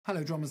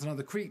Hello drummers and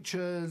other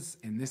creatures.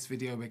 In this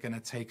video we're going to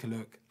take a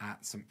look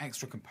at some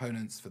extra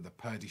components for the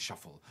Purdie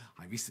Shuffle.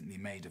 I recently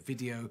made a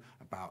video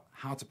about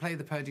how to play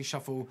the Purdie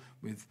Shuffle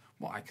with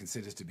what I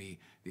consider to be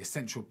the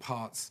essential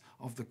parts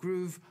of the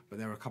groove, but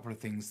there are a couple of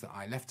things that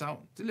I left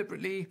out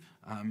deliberately,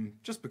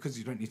 just because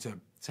you don't need to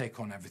take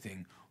on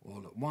everything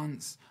all at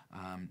once.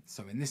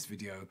 So in this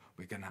video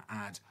we're going to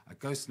add a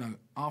ghost note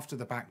after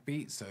the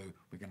backbeat, so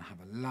we're going to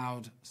have a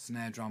loud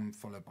snare drum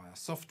followed by a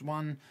soft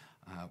one,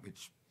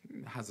 which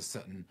has a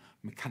certain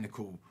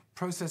mechanical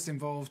process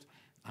involved,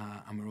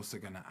 and we're also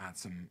going to add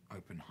some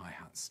open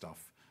hi-hat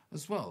stuff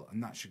as well,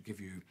 and that should give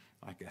you,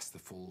 I guess, the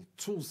full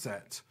tool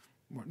set,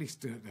 or at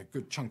least a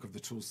good chunk of the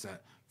tool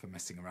set for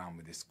messing around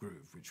with this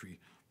groove, which we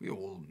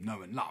all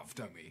know and love,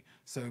 don't we?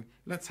 So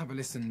let's have a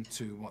listen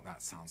to what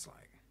that sounds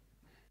like.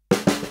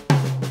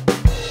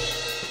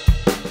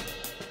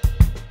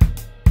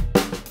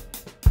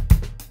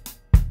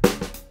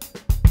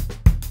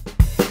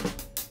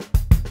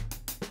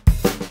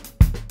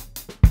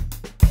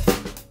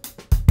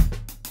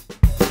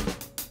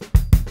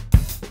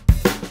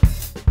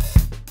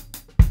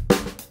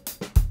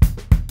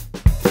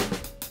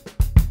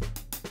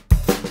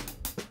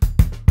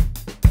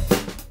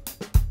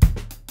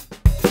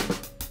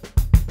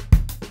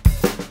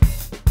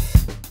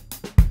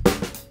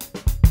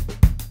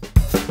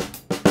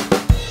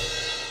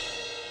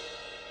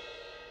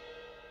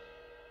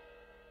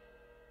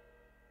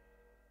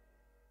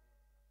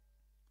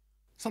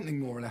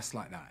 Something more or less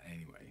like that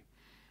anyway.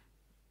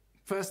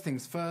 First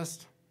things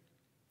first,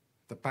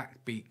 the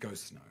backbeat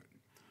ghost note.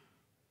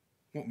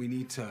 What we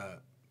need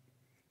to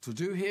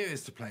do here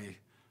is to play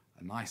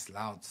a nice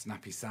loud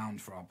snappy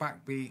sound for our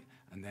backbeat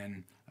and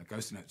then a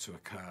ghost note to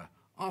occur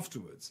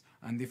afterwards.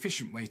 And the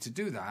efficient way to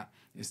do that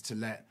is to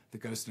let the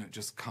ghost note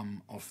just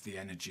come off the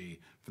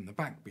energy from the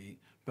backbeat,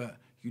 but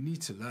you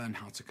need to learn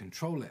how to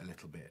control it a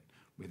little bit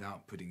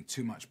without putting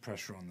too much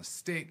pressure on the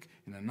stick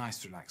in a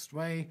nice relaxed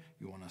way.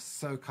 You want to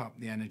soak up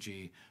the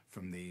energy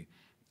from the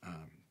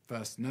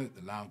first note,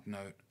 the loud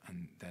note,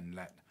 and then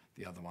let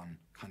the other one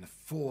kind of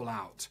fall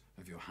out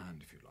of your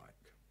hand, if you like.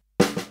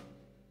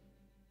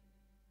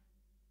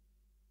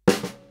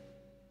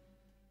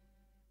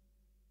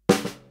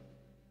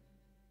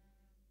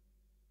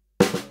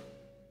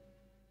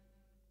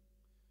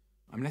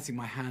 I'm letting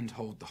my hand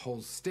hold the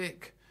whole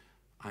stick.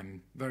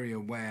 I'm very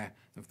aware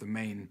of the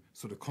main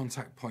sort of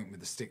contact point with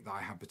the stick that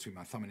I have between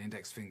my thumb and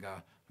index finger.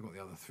 I've got the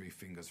other three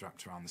fingers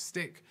wrapped around the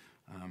stick,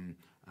 and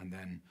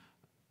then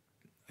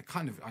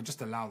I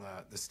just allow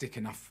the stick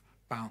enough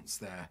bounce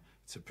there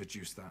to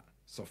produce that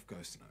soft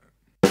ghost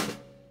note.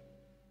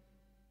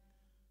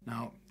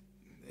 Now,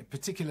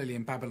 particularly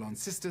in Babylon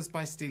Sisters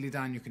by Steely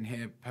Dan, you can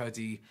hear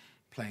Purdie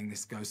playing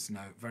this ghost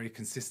note very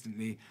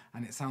consistently,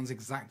 and it sounds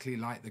exactly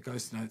like the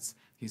ghost notes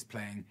he's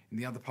playing in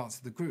the other parts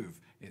of the groove.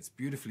 It's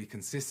beautifully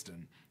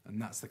consistent,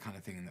 and that's the kind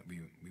of thing that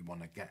we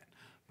want to get.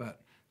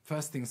 But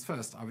first things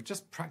first, I would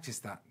just practice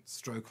that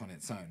stroke on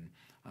its own.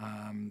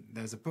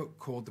 There's a book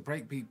called The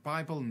Breakbeat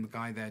Bible, and the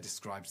guy there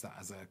describes that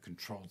as a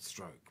controlled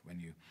stroke, when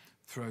you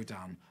throw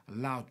down a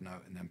loud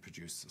note and then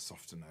produce a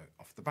softer note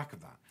off the back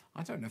of that.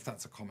 I don't know if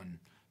that's a common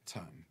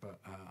term, but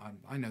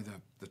I know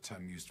the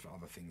term used for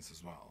other things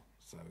as well.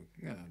 So,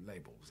 yeah,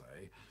 labels,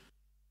 eh?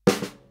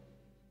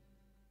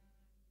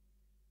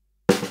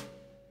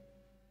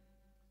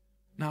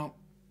 Now,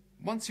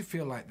 once you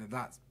feel like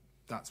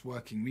that's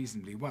working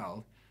reasonably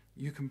well,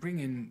 you can bring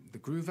in the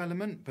groove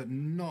element, but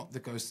not the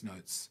ghost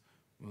notes,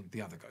 well,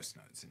 the other ghost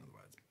notes, in other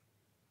words.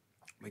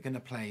 We're going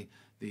to play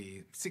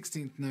the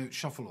 16th note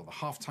shuffle, or the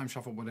halftime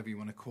shuffle, whatever you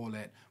want to call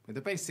it, with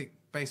a basic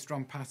bass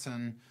drum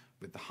pattern,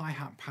 with the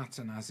hi-hat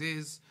pattern as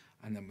is,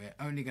 and then we're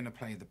only going to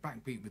play the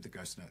backbeat with the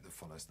ghost note that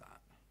follows that.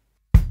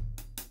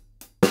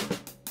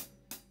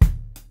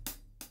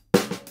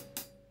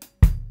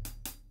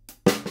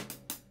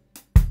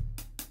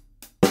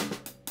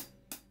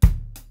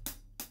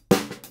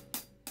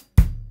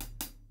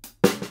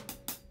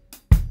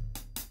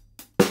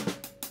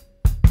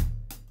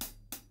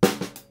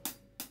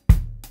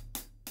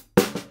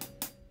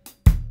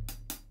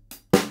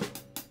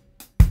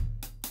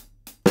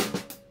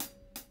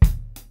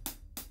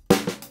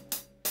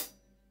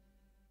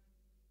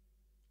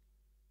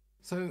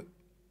 So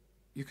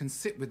you can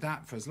sit with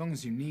that for as long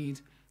as you need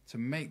to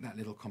make that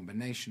little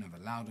combination of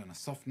a loud and a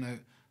soft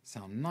note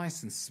sound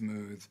nice and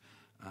smooth.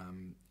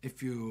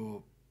 If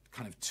you're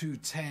kind of too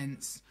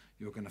tense,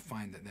 you're going to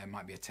find that there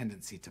might be a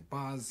tendency to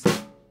buzz,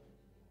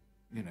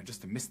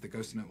 just to miss the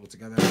ghost note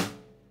altogether.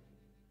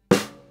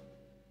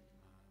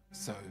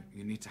 So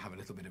you need to have a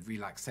little bit of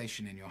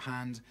relaxation in your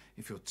hand.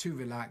 If you're too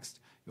relaxed,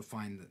 you'll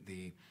find that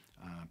the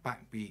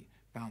backbeat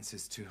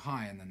bounces too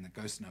high, and then the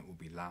ghost note will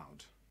be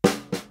loud.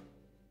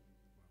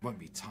 Won't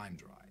be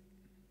timed right.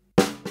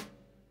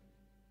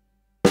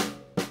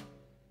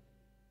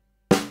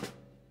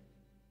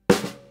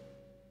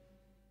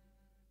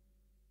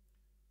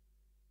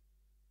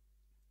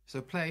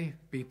 So play,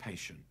 be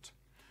patient.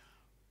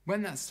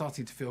 When that's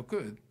starting to feel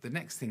good, the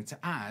next thing to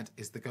add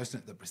is the ghost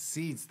note that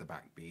precedes the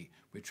backbeat,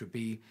 which would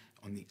be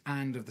on the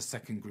and of the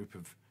second group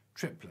of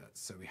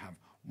triplets. So we have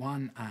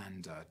 1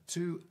 and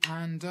 2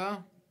 and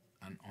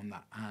on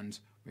that and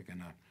we're going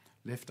to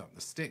lift up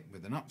the stick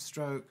with an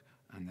upstroke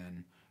and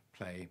then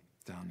play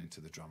down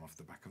into the drum off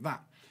the back of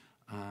that.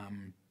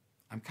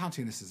 I'm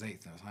counting this as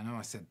 8th note. I know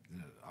I said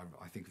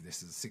I think of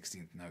this as a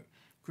 16th note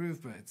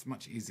groove, but it's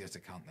much easier to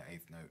count the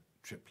 8th note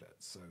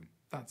triplets. So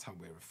that's how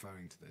we're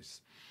referring to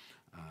this,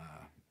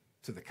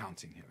 to the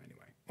counting here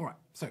anyway. All right,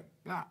 so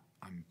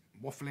I'm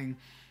waffling.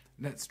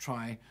 Let's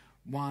try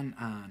 1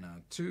 and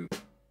 2,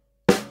 4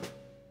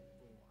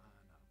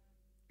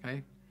 and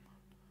okay.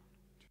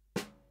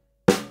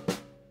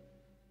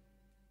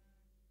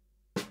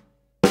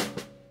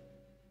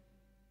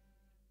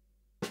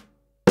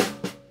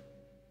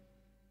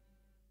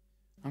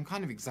 I'm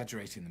kind of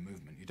exaggerating the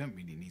movement. You don't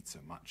really need so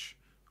much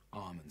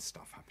arm and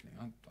stuff happening.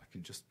 I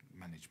can just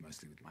manage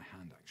mostly with my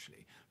hand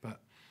actually.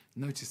 But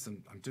notice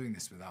I'm doing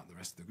this without the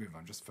rest of the groove.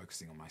 I'm just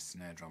focusing on my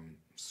snare drum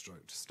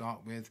stroke to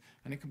start with,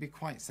 and it can be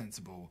quite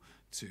sensible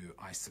to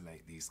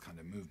isolate these kind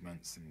of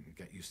movements and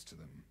get used to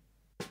them.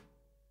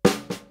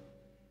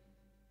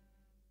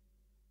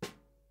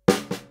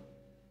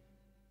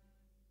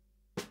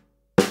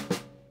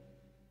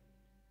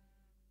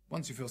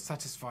 Once you feel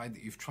satisfied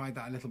that you've tried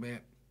that a little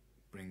bit,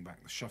 bring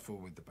back the shuffle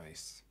with the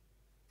bass.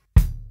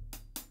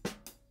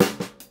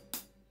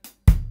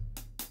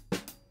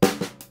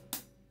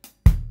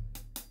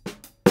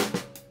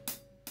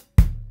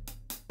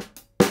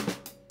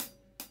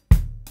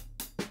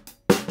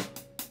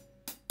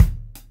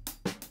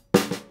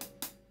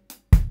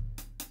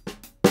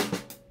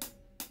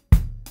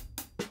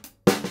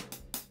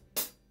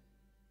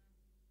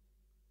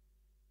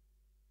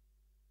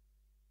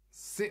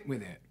 Sit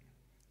with it.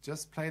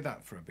 Just play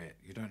that for a bit.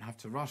 You don't have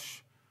to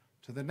rush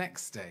to the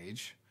next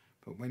stage,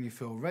 but when you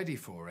feel ready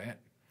for it,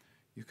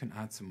 you can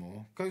add some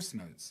more ghost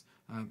notes.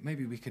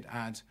 Maybe we could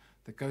add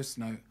the ghost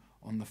note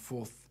on the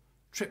 4th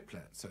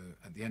triplet, so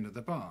at the end of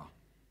the bar.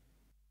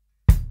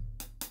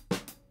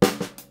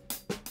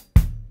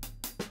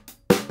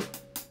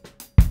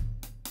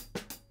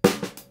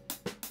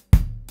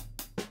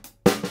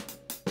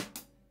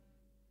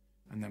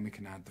 And then we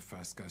can add the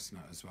first ghost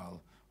note as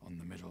well on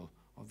the middle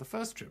of the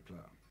first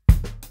triplet.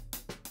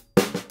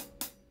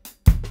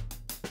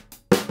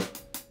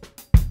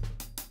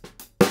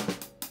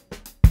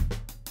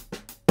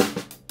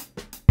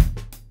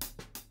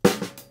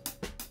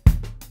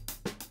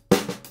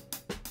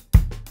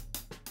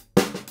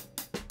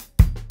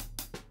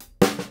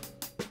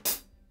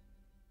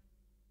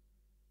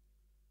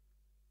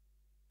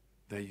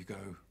 There you go.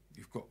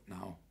 You've got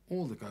now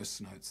all the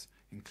ghost notes,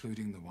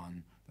 including the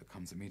one that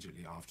comes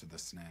immediately after the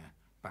snare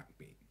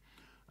backbeat.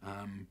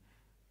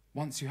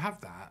 Once you have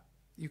that,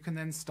 you can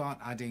then start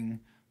adding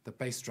the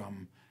bass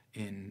drum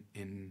in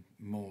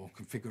more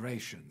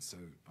configurations. So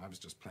I was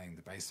just playing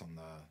the bass on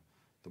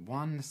the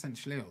 1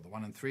 essentially, or the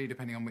 1 and 3,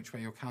 depending on which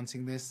way you're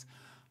counting this.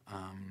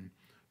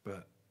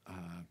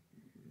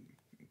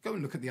 Go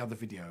and look at the other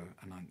video,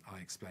 and I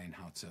explain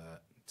how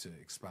to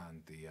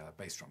expand the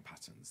bass drum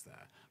patterns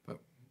there. But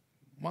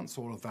once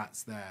all of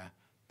that's there,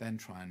 then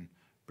try and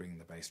bring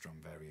the bass drum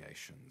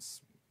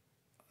variations.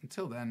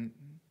 Until then,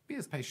 be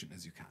as patient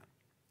as you can.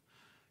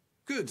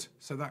 Good,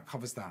 so that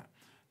covers that.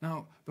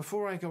 Now,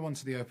 before I go on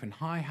to the open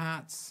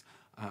hi-hats,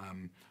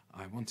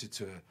 I wanted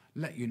to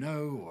let you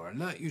know or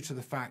alert you to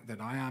the fact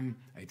that I am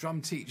a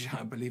drum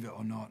teacher, believe it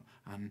or not,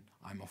 and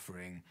I'm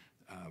offering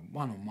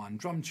one-on-one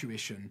drum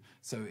tuition.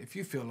 So if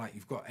you feel like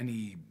you've got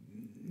any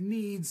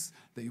needs,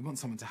 that you want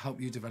someone to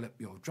help you develop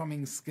your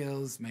drumming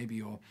skills, maybe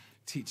you're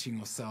teaching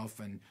yourself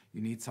and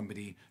you need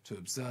somebody to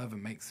observe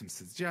and make some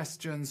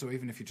suggestions, or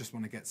even if you just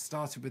want to get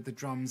started with the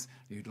drums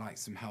and you'd like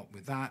some help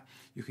with that,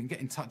 you can get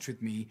in touch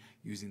with me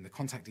using the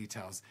contact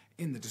details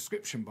in the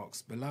description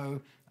box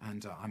below,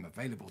 and I'm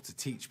available to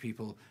teach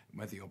people,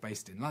 whether you're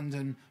based in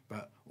London,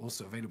 but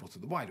also available to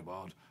the wider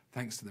world,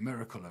 thanks to the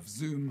miracle of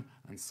Zoom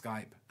and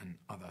Skype and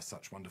other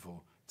such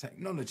wonderful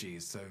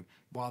technologies. So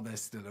while they're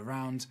still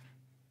around,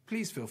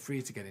 please feel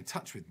free to get in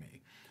touch with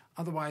me.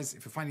 Otherwise,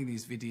 if you're finding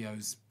these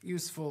videos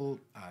useful,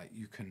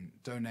 you can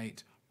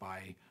donate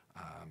by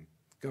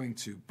going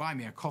to Buy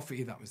Me a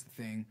Coffee, that was the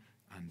thing,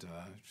 and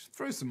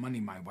throw some money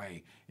my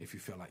way if you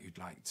feel like you'd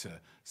like to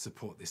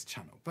support this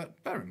channel.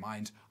 But bear in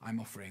mind, I'm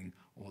offering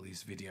all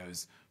these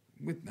videos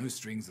with no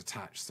strings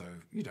attached, so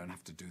you don't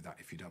have to do that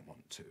if you don't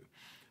want to.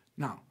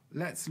 Now,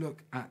 let's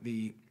look at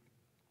the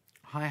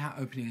hi-hat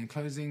opening and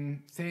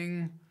closing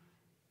thing.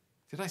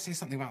 Did I say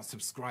something about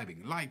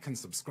subscribing? Like and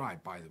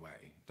subscribe, by the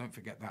way. Don't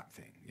forget that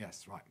thing.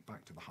 Yes, right,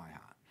 back to the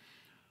hi-hat.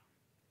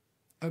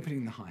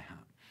 Opening the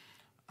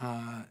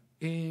hi-hat.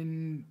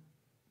 In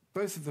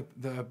both of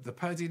the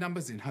Purdie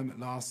numbers, in Home at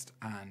Last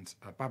and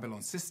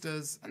Babylon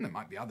Sisters, and there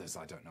might be others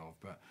I don't know of,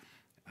 but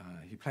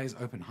he plays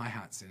open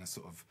hi-hats in a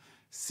sort of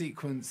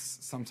sequence,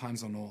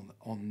 sometimes on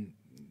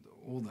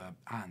all the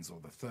ands, or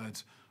the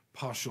third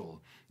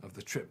partial of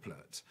the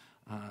triplet.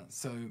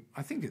 So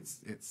I think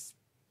it's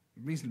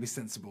reasonably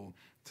sensible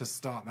to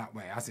start that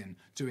way, as in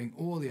doing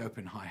all the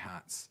open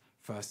hi-hats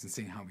first and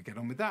seeing how we get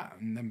on with that,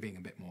 and then being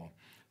a bit more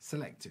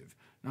selective.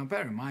 Now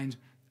bear in mind,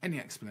 any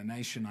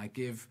explanation I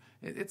give,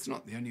 it's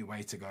not the only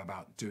way to go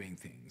about doing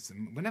things.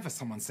 And whenever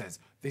someone says,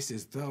 this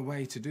is the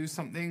way to do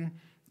something,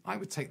 I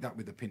would take that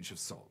with a pinch of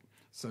salt.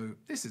 So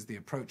this is the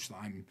approach that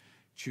I'm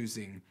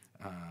choosing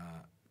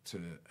to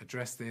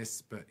address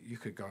this, but you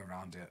could go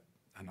around it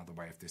another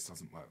way if this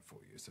doesn't work for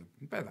you. So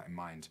bear that in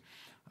mind.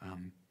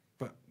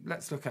 But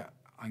let's look at,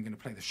 I'm going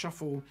to play the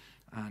shuffle.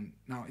 And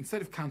now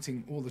instead of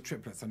counting all the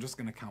triplets, I'm just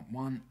going to count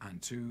 1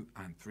 and 2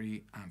 and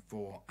 3 and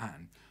 4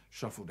 and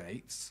shuffled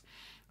 8s.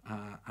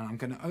 And I'm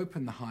going to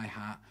open the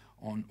hi-hat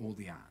on all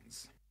the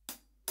ands.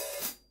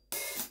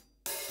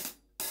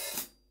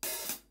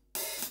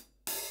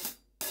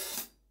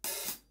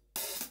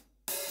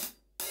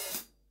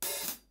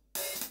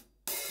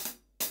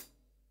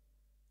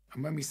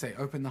 And when we say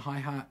open the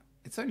hi-hat,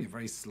 it's only a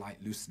very slight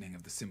loosening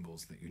of the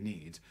cymbals that you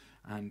need.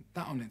 And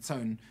that on its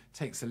own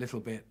takes a little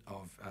bit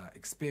of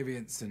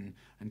experience and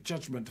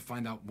judgment to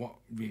find out what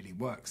really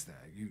works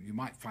there. You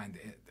might find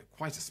that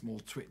quite a small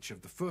twitch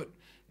of the foot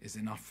is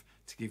enough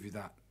to give you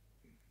that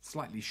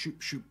slightly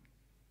shoop-shoop,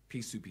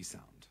 pea-soupy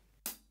sound.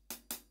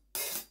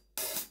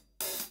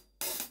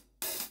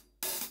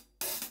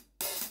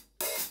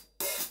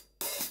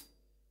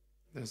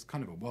 There's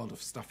kind of a world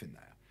of stuff in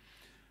there.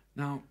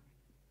 Now,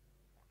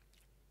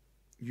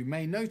 you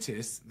may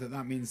notice that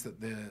that means that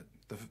the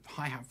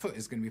hi-hat foot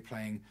is going to be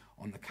playing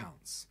on the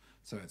counts.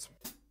 So it's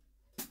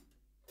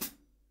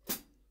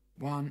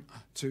 1,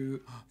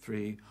 2,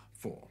 3,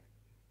 4.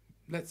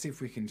 Let's see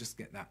if we can just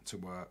get that to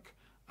work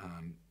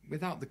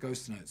without the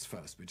ghost notes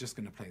first. We're just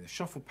going to play the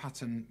shuffle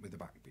pattern with the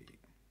backbeat.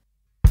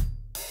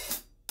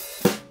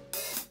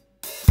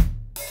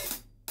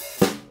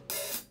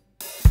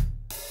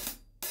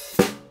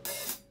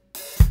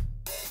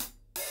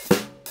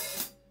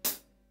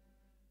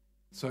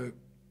 So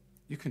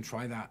you can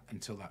try that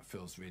until that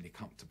feels really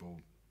comfortable.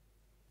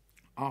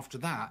 After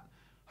that,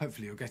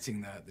 hopefully you're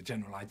getting the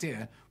general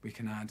idea. We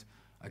can add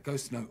a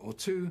ghost note or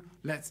two.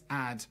 Let's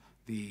add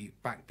the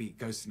backbeat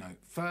ghost note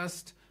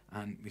first,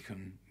 and we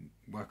can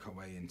work our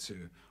way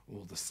into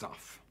all the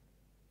stuff.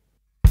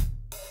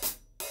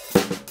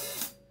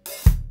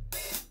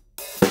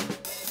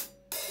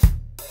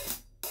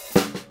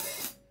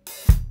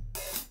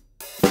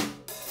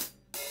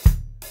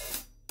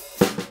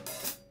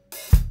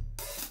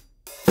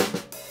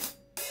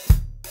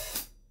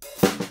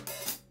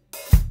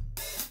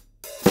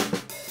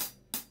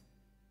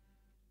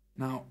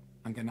 Now,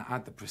 I'm going to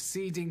add the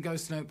preceding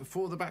ghost note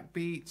before the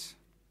backbeat.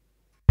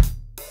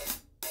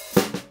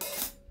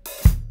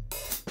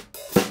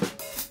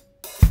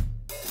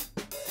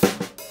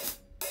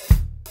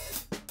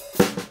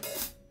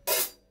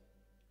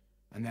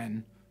 And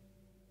then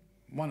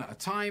one at a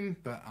time,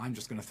 but I'm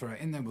just going to throw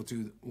it in there. We'll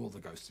do all the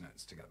ghost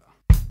notes together.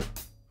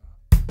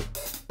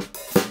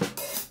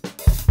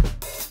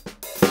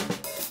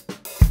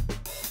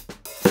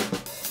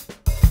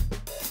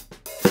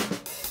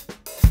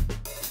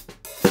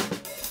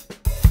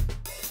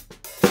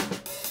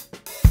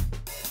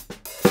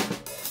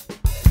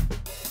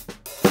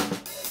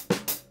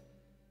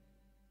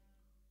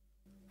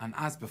 And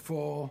as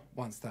before,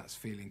 once that's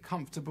feeling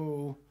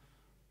comfortable,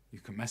 you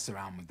can mess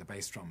around with the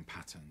bass drum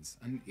patterns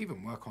and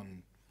even work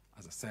on,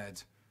 as I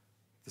said,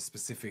 the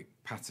specific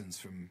patterns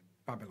from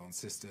Babylon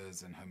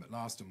Sisters and Home at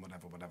Last and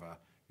whatever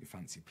you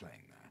fancy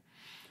playing there.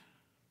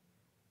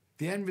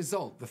 The end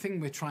result, the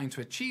thing we're trying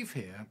to achieve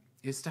here,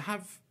 is to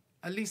have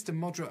at least a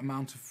moderate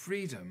amount of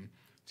freedom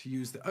to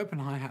use the open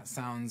hi-hat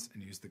sounds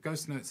and use the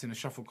ghost notes in a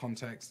shuffle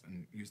context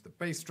and use the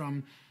bass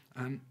drum,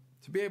 and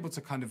to be able to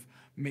kind of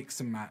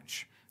mix and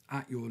match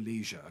at your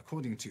leisure,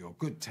 according to your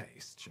good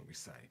taste, shall we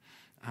say.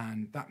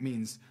 And that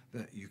means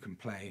that you can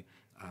play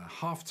a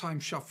half-time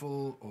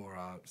shuffle or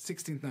a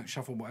 16th note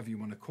shuffle, whatever you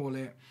want to call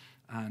it,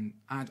 and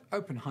add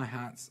open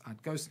hi-hats,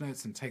 add ghost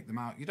notes and take them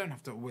out. You don't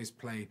have to always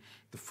play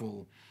the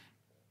full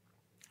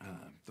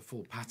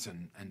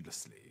pattern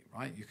endlessly,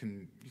 right? You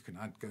can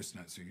add ghost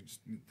notes. So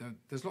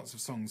there's lots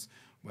of songs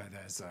where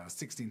there's a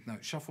 16th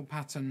note shuffle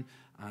pattern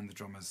and the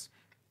drummer's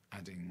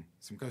adding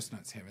some ghost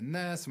notes here and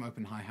there, some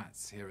open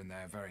hi-hats here and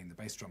there, varying the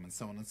bass drum and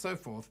so on and so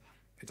forth.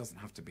 It doesn't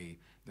have to be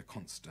the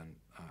constant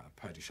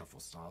Purdie Shuffle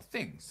style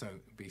thing. So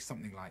it would be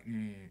something like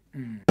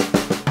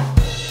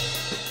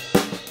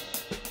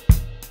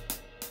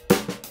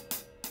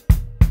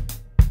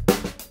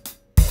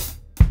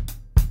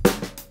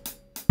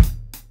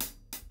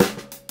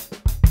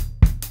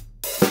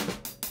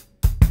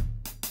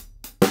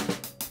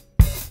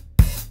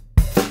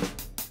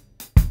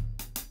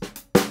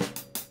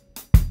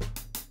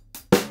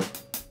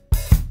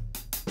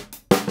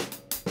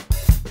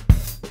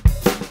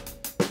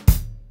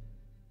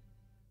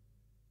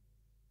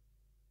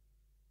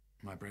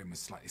My brain was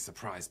slightly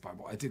surprised by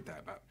what I did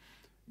there, but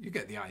you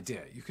get the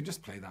idea. You can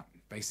just play that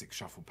basic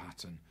shuffle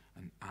pattern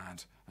and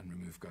add and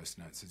remove ghost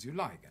notes as you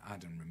like,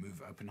 add and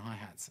remove open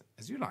hi-hats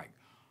as you like.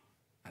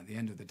 At the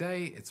end of the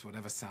day, it's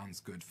whatever sounds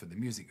good for the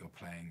music you're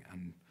playing,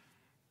 and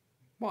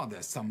while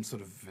there's some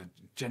sort of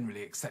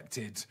generally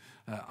accepted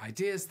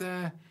ideas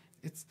there,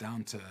 it's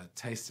down to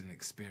taste and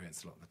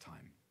experience a lot of the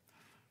time.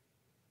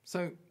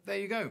 So there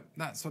you go.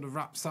 That sort of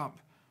wraps up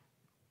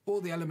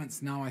all the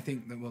elements now, I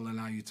think, that will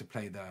allow you to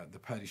play the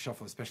Purdie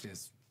Shuffle, especially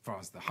as far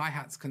as the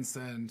hi-hat's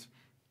concerned.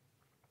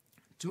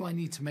 Do I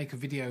need to make a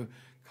video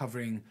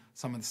covering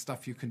some of the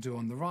stuff you can do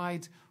on the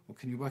ride, or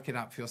can you work it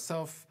out for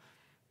yourself?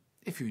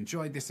 If you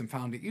enjoyed this and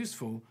found it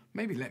useful,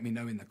 maybe let me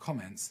know in the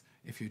comments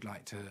if you'd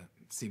like to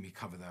see me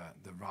cover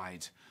the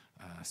ride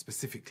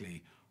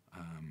specifically.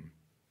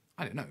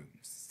 I don't know,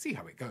 see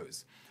how it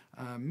goes.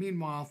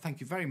 Meanwhile,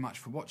 thank you very much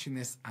for watching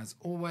this. As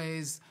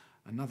always,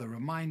 another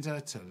reminder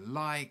to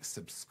like,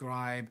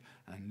 subscribe,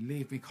 and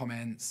leave me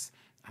comments,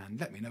 and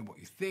let me know what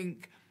you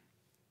think.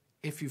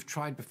 If you've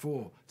tried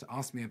before to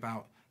ask me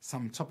about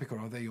some topic or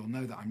other, you'll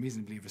know that I'm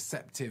reasonably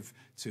receptive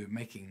to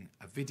making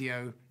a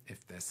video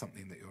if there's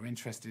something that you're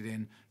interested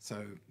in.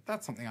 So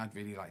that's something I'd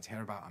really like to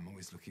hear about. I'm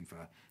always looking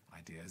for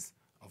ideas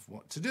of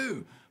what to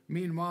do.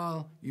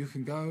 Meanwhile, you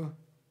can go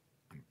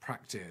and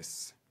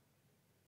practice.